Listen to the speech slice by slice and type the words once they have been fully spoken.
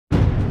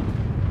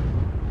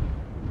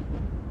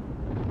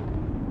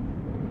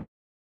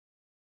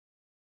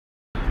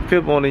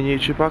Good morning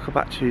YouTube, welcome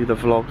back to the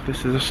vlog.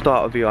 This is the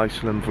start of the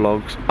Iceland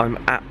vlogs. I'm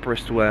at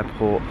Bristol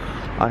Airport.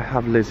 I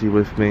have Lizzie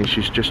with me.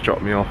 She's just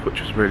dropped me off, which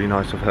was really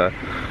nice of her.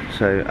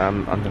 So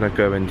I'm going to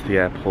go into the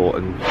airport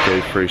and go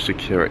through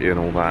security and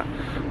all that.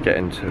 Get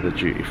into the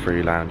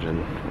duty-free lounge and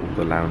all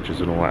the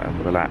lounges and all that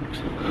and relax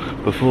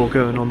before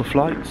going on the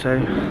flight. So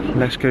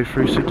let's go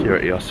through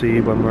security. I'll see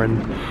you when we're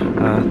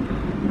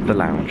in the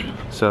lounge.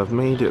 So I've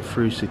made it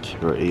through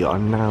security.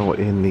 I'm now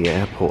in the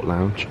airport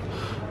lounge.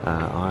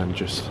 I'm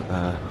just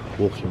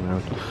walking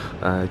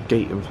around.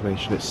 Gate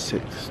information at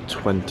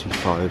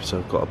 6:25, so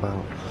I've got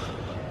about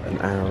an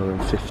hour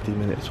and 50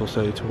 minutes or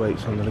so to wait.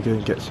 So I'm going to go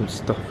and get some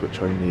stuff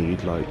which I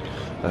need, like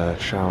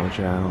shower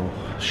gel,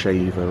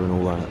 shaver and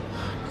all that,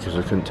 because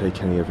I couldn't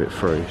take any of it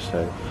through.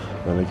 So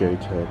I'm going to go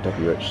to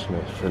WH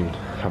Smith and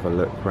have a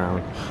look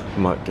round. I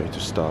might go to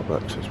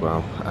Starbucks as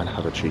well and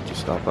have a cheeky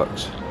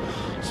Starbucks.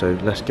 So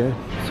let's go.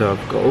 So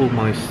I've got all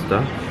my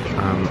stuff.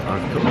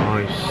 I've got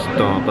my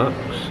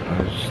Starbucks.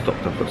 I just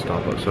stopped up at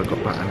Starbucks, so I've got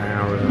about an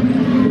hour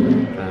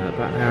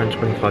and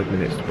 25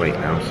 minutes to wait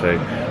now. So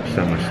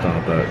send my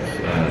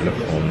Starbucks, look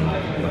on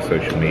my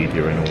social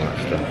media and all that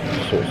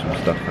stuff, sort some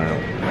stuff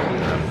out.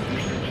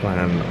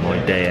 Plan my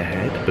day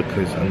ahead,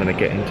 because I'm going to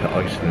get into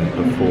Iceland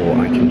before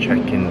I can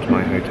check into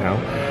my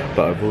hotel,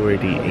 but I've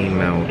already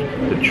emailed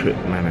the trip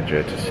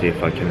manager to see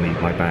if I can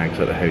leave my bags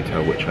at the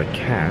hotel, which I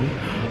can.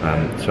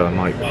 So I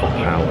might pop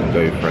out and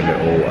go for a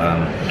little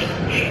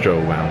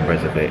stroll around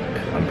Reykjavik.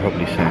 I'm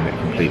probably saying it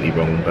completely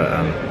wrong, but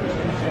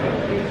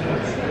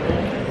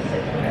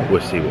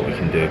we'll see what we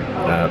can do.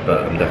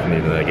 But I'm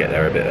definitely going to get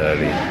there a bit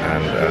early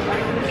and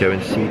go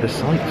and see the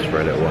sights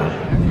for a little while.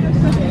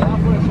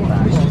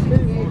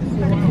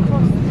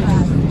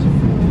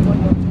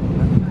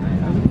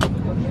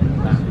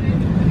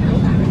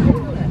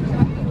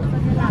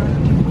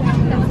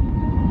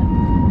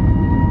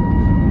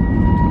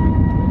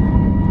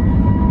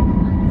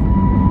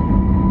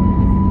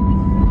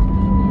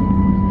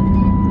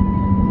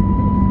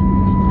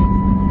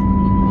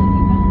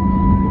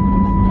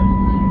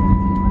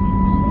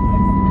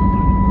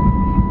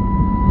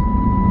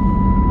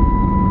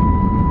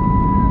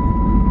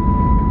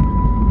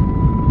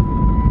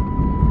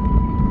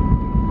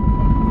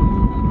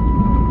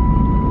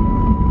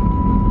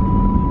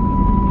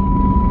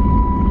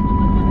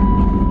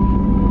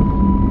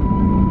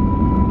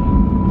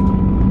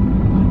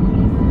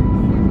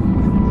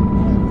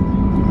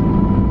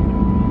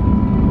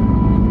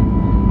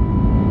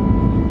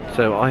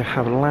 So I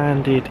have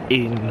landed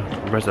in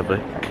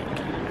Reykjavik.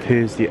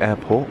 Here's the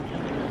airport.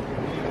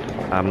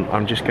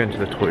 I'm just going to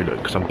the toilet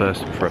because I'm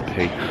bursting for a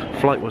pee.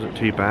 Flight wasn't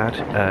too bad,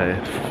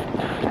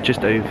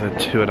 just over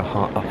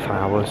 2.5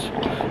 hours,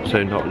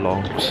 so not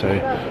long. So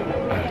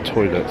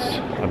toilets,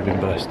 I've been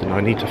bursting.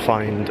 I need to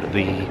find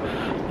the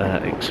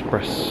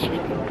express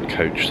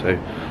coach, so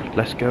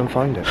let's go and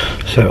find it.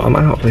 So I'm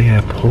out of the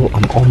airport,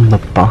 I'm on the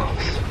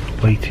bus,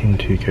 waiting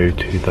to go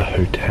to the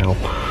hotel.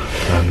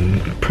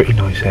 Pretty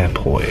nice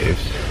airport it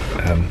is.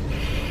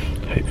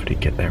 Hopefully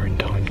get there in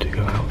time to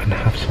go out and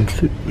have some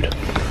food.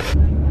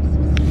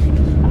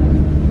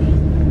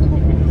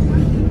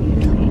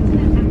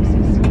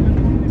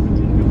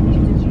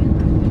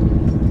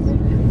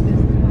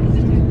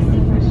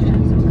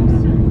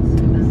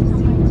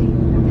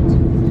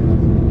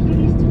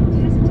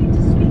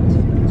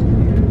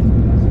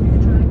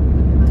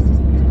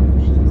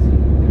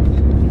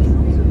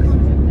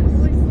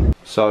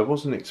 So I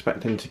wasn't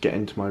expecting to get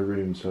into my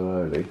room so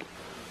early,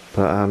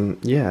 but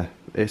yeah,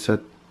 it's a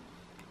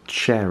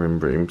sharing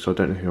room, so I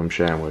don't know who I'm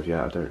sharing with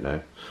yet, I don't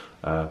know.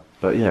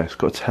 But yeah, it's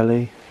got a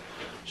telly,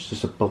 it's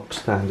just a bog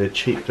standard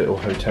cheap little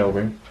hotel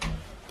room,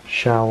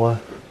 shower,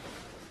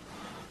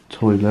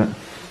 toilet,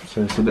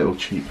 so it's a little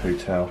cheap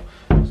hotel.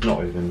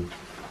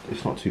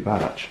 It's not too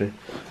bad actually.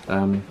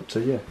 So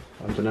yeah,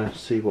 I'm gonna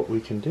see what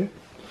we can do,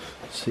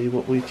 see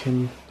what we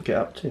can get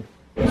up to.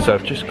 So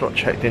I've just got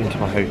checked into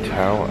my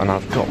hotel and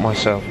I've got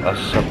myself a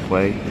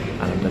Subway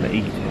and I'm going to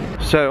eat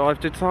it. So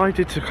I've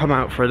decided to come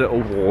out for a little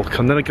walk.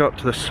 I'm going to go up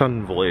to the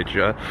Sun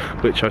Voyager,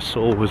 which I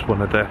saw was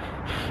one of the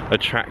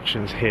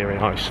attractions here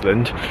in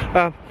Iceland.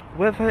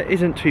 Weather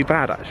isn't too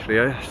bad actually,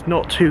 it's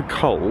not too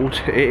cold.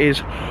 It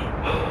is,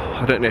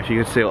 I don't know if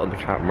you can see it on the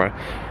camera,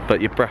 but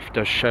your breath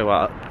does show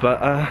up.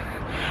 But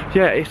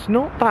yeah, it's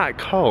not that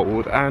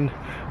cold, and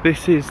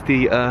this is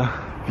the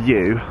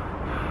view.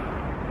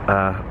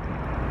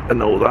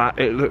 And all that,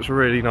 it looks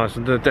really nice,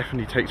 and I'll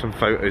definitely take some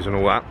photos and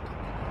all that.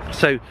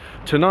 So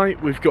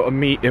tonight we've got a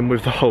meeting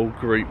with the whole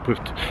group with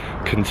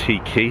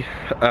Kentucky.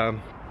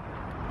 Then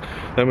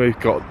we've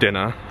got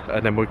dinner,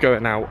 and then we're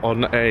going out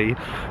on a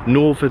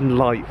Northern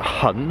Light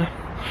hunt.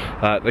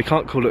 They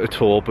can't call it a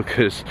tour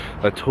because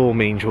a tour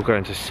means you're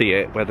going to see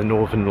it, where the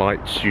Northern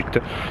Lights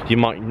you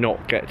might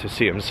not get to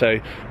see them. So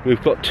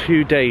we've got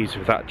 2 days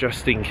with that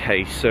just in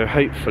case. So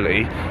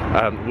hopefully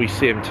we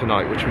see them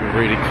tonight, which will be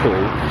really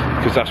cool,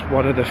 because that's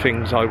one of the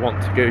things I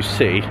want to go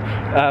see.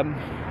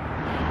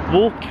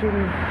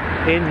 Walking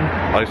in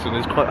Iceland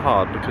is quite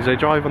hard because they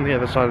drive on the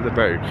other side of the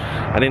road,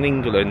 and in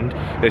England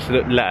it's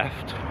look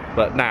left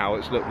but now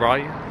it's looked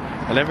right.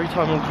 And every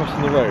time I'm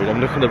crossing the road,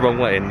 I'm looking the wrong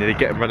way and nearly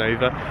getting run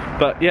over.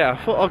 But yeah, I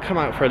thought I'd come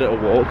out for a little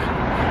walk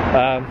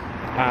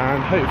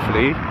and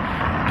hopefully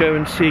go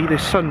and see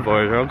this sun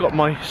voyager. I've got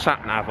my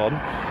sat nav on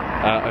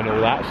and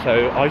all that,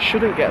 so I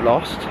shouldn't get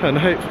lost, and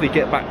hopefully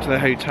get back to the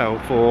hotel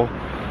for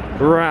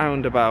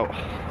around about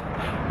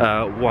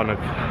 1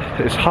 o'clock.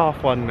 It's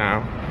 1:30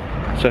 now,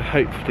 so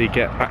hopefully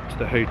get back to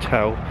the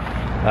hotel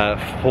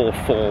for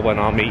 4 when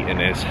our meeting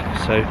is.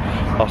 So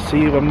I'll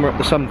see you when we're at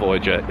the sun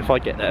voyager, if I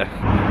get there.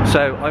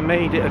 So I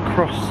made it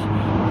across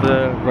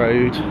the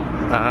road.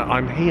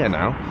 I'm here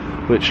now,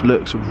 which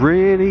looks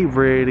really,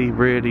 really,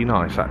 really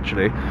nice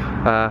actually.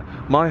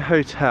 My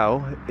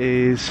hotel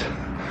is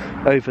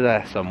over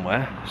there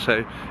somewhere,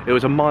 so it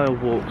was a mile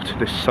walk to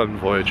this sun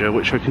voyager,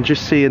 which I can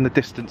just see in the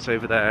distance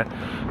over there,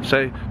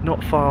 so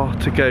not far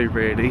to go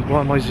really. What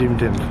am I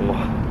zoomed in for?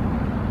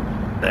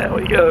 There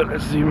we go,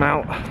 let's zoom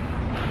out.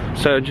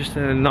 So I'm just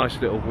in a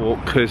nice little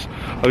walk because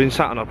I've been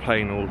sat on a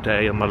plane all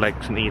day and my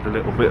legs need a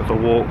little bit of a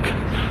walk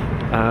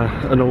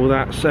and all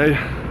that, so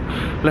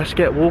let's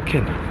get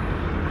walking.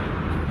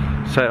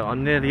 So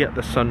I'm nearly at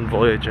the sun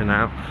voyager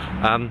now.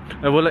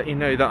 I will let you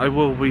know that I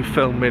will be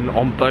filming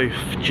on both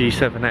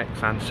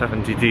G7X and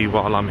 70D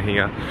while I'm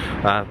here.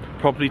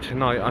 Probably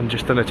tonight I'm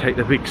just going to take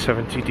the big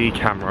 70D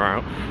camera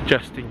out,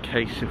 just in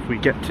case if we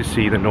get to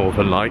see the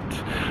northern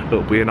lights,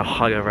 it'll be in a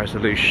higher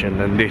resolution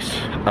than this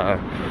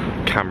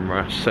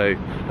camera. So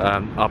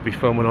I'll be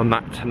filming on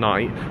that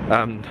tonight.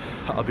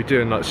 I'll be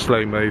doing like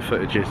slow-mo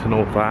footages and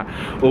all that.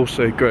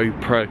 Also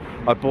GoPro.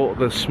 I bought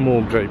the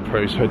small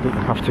GoPro so I didn't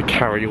have to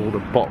carry all the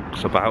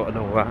box about and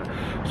all that.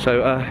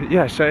 So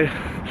yeah, so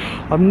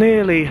I'm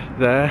nearly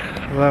there.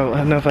 Well,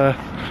 another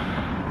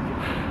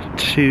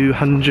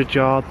 200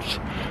 yards,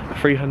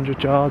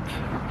 300 yards.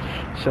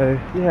 So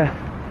yeah,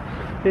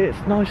 it's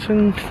nice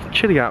and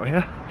chilly out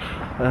here.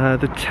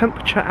 The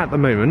temperature at the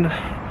moment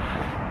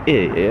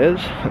is,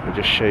 let me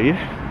just show you.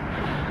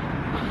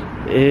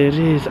 It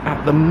is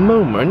at the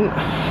moment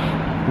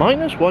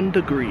 -1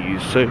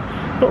 degrees, so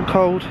not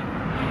cold.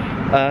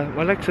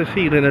 My legs are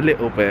feeling a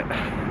little bit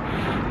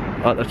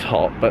at the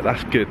top, but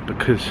that's good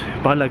because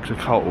my legs are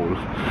cold.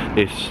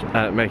 It's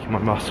making my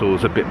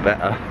muscles a bit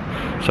better,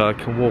 so I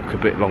can walk a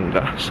bit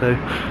longer. So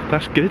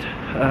that's good.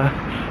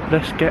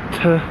 Let's get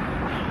to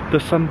the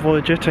sun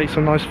voyager, take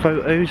some nice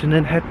photos, and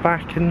then head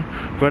back and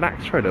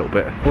relax for a little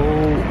bit.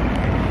 Oh,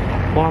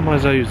 why am I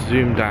so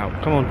zoomed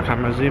out? Come on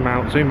camera, zoom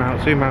out, zoom out,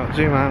 zoom out,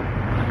 zoom out.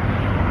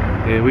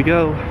 Here we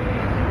go.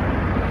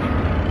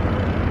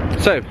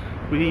 So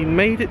we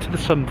made it to the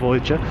sun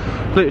voyager,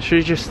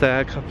 literally just there,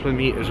 a couple of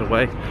meters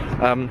away.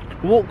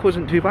 Walk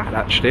wasn't too bad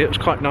actually, it was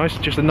quite nice,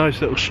 just a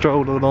nice little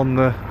stroll along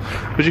the,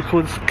 what do you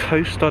call this,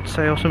 coast I'd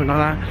say, or something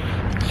like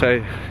that.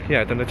 So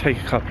yeah, then I take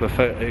a couple of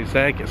photos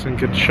there, get some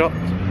good shots,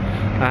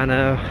 and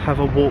have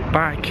a walk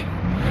back,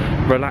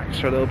 relax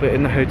for a little bit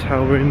in the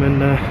hotel room,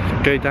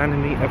 and go down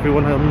and meet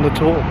everyone on the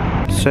tour.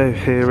 So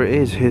here it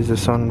is, here's the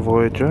sun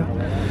voyager.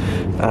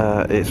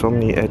 It's on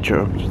the edge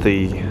of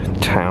the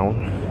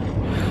town.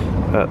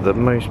 The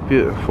most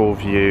beautiful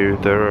view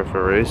there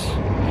ever is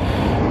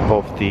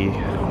of the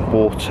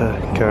water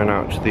going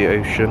out to the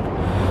ocean,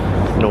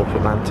 North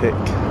Atlantic.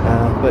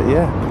 But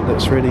yeah,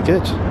 looks really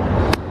good.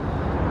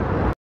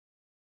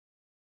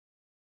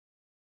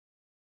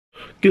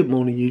 Good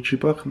morning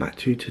YouTube, welcome back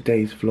to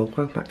today's vlog.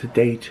 Welcome back to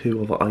day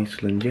 2 of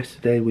Iceland.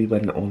 Yesterday we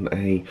went on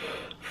a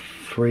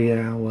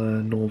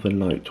 3-hour Northern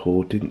Light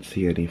tour, didn't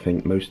see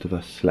anything, most of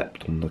us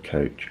slept on the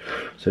coach.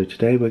 So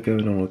today we're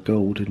going on a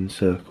golden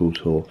circle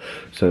tour,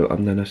 so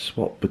I'm going to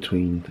swap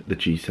between the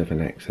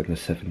G7X and the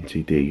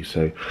 70D,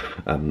 so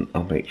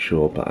I'll make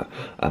sure, but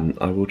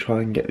I will try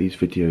and get these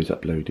videos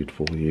uploaded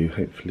for you.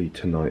 Hopefully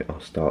tonight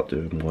I'll start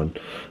doing one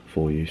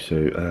for you,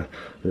 so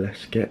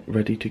let's get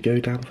ready to go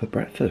down for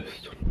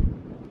breakfast.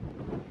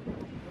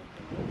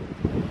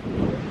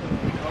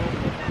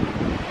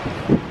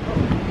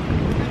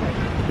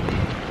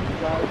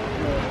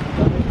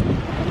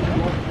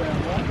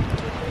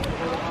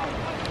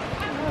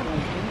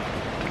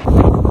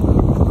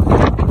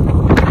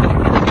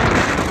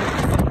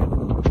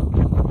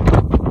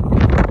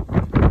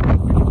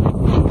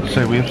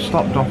 So we have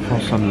stopped off for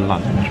some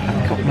lunch.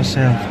 I've got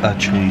myself a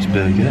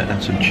cheeseburger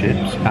and some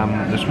chips.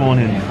 This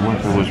morning the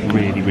weather was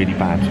really, really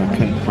bad, so I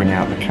couldn't bring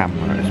out the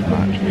camera as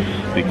much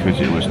because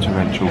it was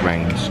torrential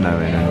rain,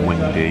 snowing and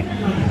windy,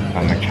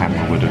 and the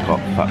camera would have got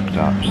fucked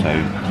up. So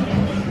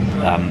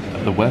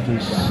the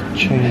weather's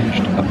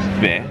changed a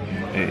bit.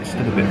 It's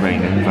still a bit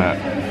raining, but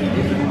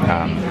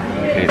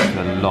it's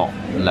a lot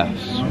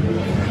less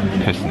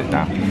pissing it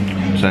down.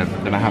 So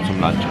I'm gonna have some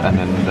lunch, and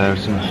then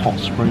there's some hot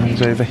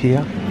springs over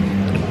here,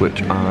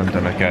 which I'm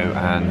gonna go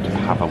and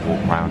have a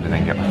walk around and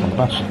then get back on the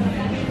bus.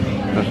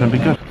 That's gonna be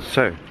good.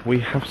 So we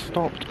have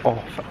stopped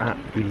off at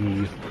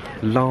the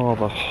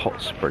lava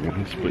hot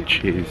springs,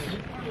 which is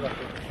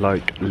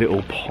like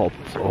little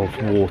pods of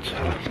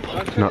water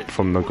popping up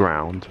from the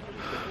ground.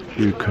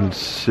 You can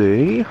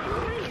see.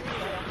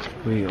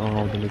 We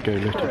are going to go a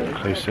little bit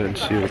closer and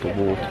see all the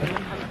water.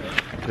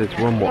 There's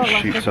one what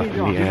shoots up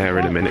in the air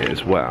in a minute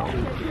as well,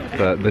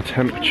 but the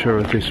temperature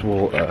of this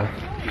water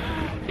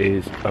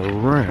is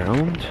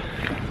around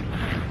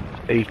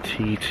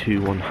 80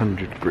 to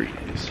 100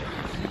 degrees.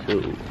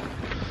 Ooh.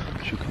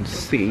 As you can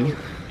see,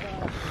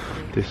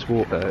 this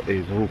water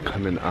is all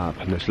coming up,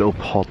 and there's little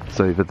pods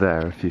over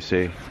there, if you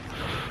see,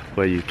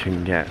 where you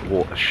can get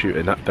water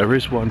shooting up. There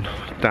is one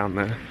down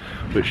there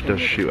which does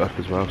shoot up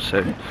as well,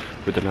 so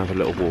we're going to have a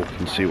little walk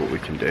and see what we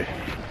can do.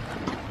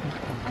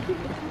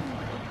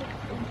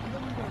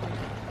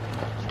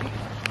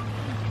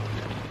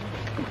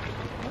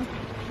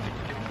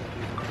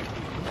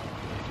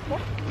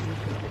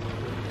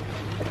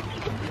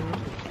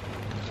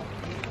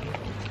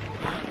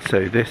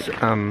 So this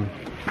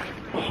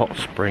hot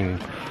spring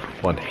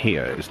one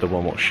here is the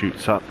one what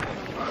shoots up,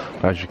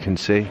 as you can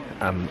see.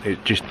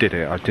 It just did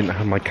it. I didn't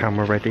have my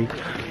camera ready,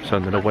 so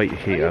I'm going to wait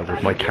here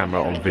with my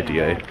camera on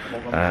video,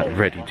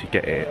 ready to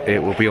get it.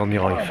 It will be on the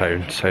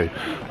iPhone, so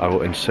I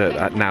will insert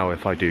that now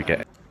if I do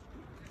get it.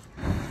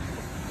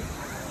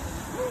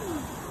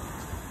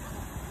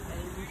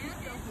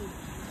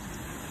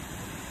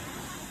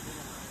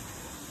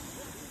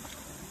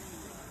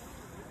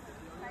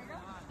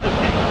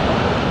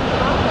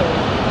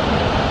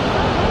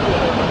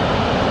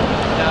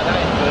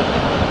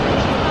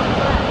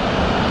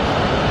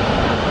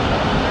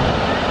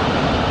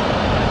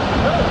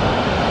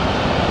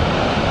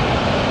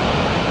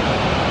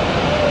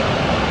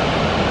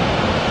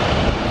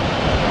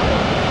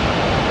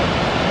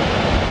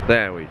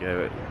 There we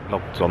go, it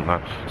logged on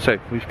now. So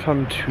we've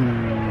come to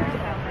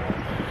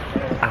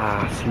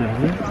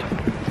Iceland,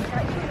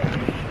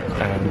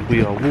 and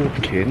we are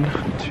walking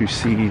to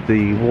see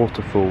the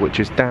waterfall,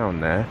 which is down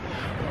there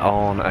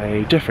on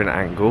a different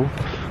angle,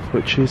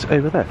 which is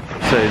over there.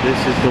 So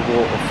this is the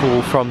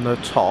waterfall from the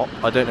top.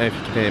 I don't know if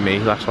you can hear me,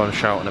 that's why I'm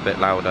shouting a bit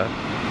louder.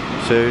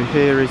 So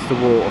here is the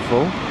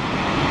waterfall.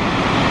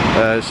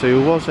 So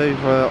it was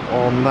over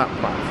on that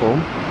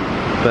platform,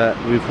 but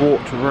we've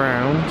walked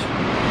around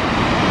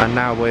and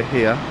now we're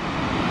here.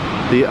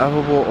 The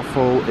other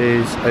waterfall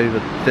is over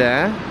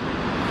there,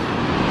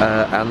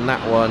 and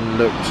that one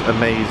looks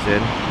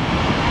amazing.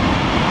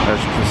 As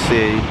you can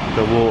see,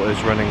 the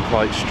water's running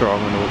quite strong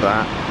and all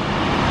that,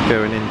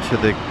 going into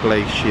the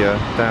glacier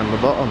down the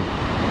bottom.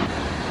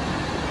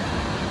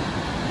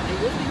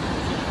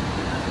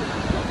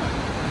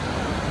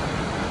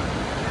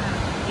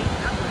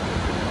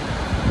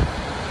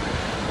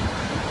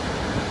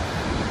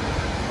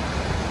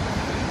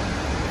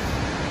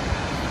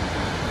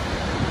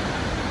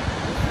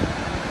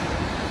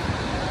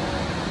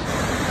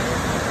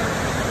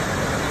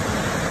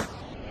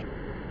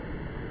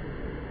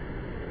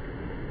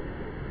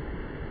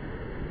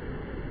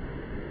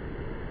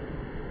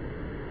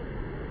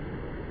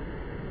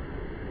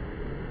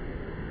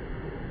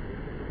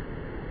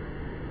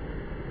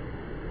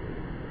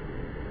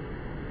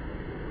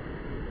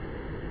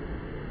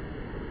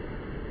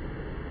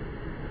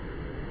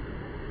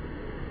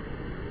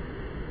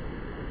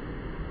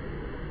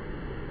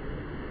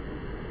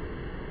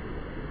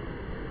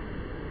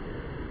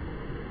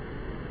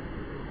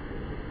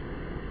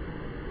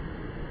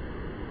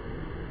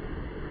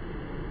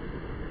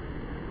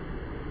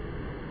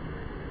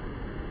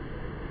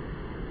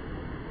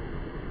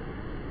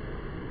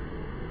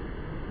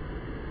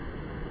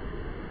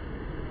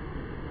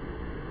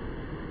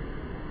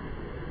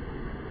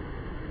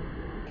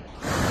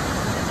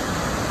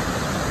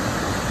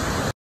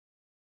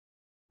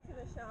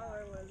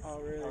 Oh,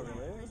 really?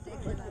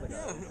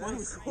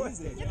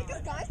 Yeah,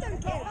 because guys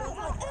don't care. They're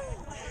like,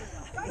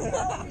 guys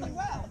get really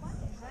well.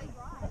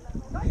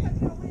 Guys don't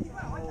get really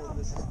well. Oh,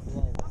 this is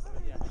low.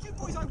 The two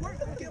boys I work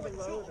with get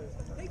well.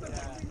 They go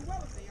down really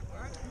well if they at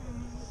work.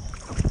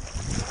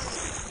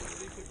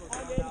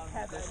 I'm in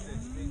heaven.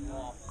 I'm in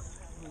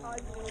heaven.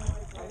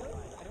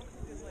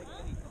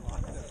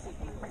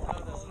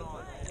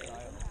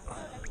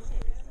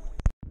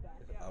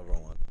 I'll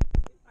roll one.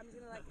 I'm just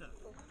gonna like.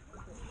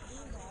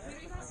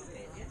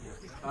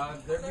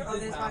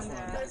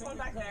 There's one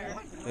back there.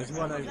 There's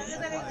one over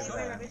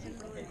there.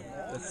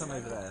 There's some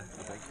over there,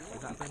 I think.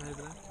 Is that thing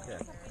over there? Yeah.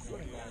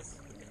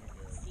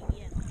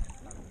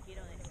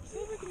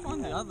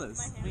 Find the others.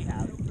 We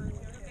have.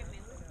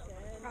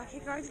 Okay,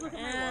 guys, look at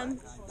my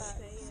watch.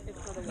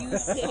 You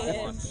sit.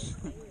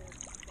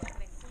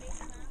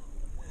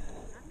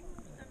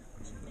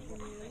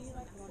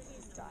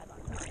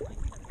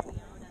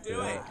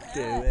 Do it.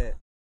 Do it.